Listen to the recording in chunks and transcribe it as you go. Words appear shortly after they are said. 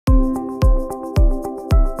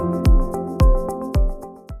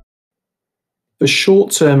The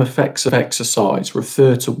short-term effects of exercise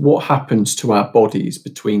refer to what happens to our bodies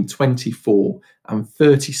between 24 and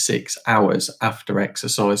 36 hours after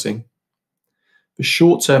exercising. The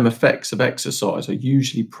short-term effects of exercise are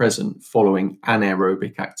usually present following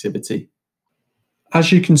anaerobic activity.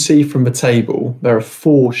 As you can see from the table, there are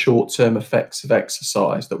 4 short-term effects of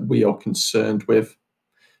exercise that we are concerned with.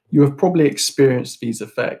 You have probably experienced these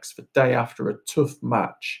effects the day after a tough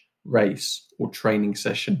match, race, or training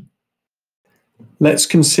session. Let's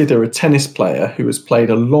consider a tennis player who has played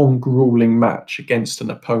a long, grueling match against an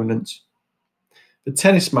opponent. The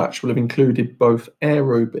tennis match will have included both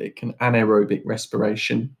aerobic and anaerobic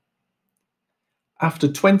respiration.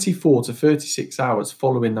 After 24 to 36 hours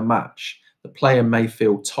following the match, the player may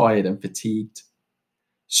feel tired and fatigued.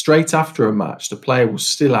 Straight after a match, the player will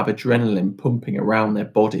still have adrenaline pumping around their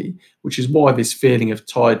body, which is why this feeling of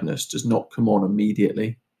tiredness does not come on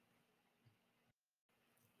immediately.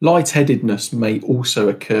 Lightheadedness may also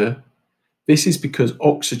occur. This is because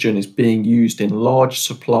oxygen is being used in large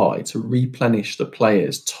supply to replenish the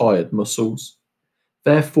player's tired muscles.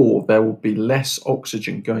 Therefore, there will be less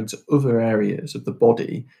oxygen going to other areas of the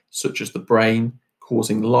body, such as the brain,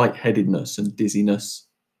 causing lightheadedness and dizziness.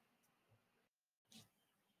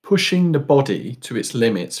 Pushing the body to its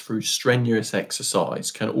limits through strenuous exercise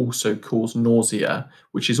can also cause nausea,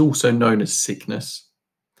 which is also known as sickness.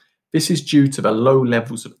 This is due to the low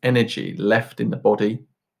levels of energy left in the body.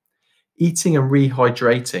 Eating and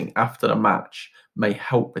rehydrating after the match may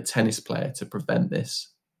help the tennis player to prevent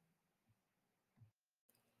this.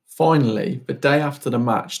 Finally, the day after the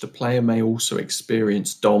match, the player may also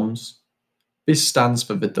experience DOMS. This stands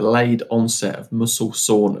for the delayed onset of muscle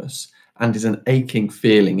soreness and is an aching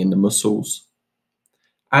feeling in the muscles.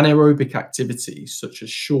 Anaerobic activities such as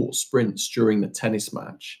short sprints during the tennis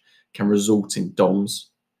match can result in DOMS.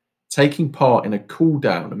 Taking part in a cool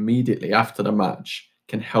down immediately after the match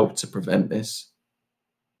can help to prevent this.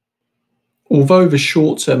 Although the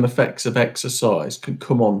short-term effects of exercise can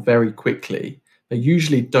come on very quickly, they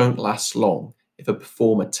usually don't last long if a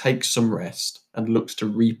performer takes some rest and looks to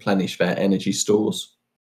replenish their energy stores.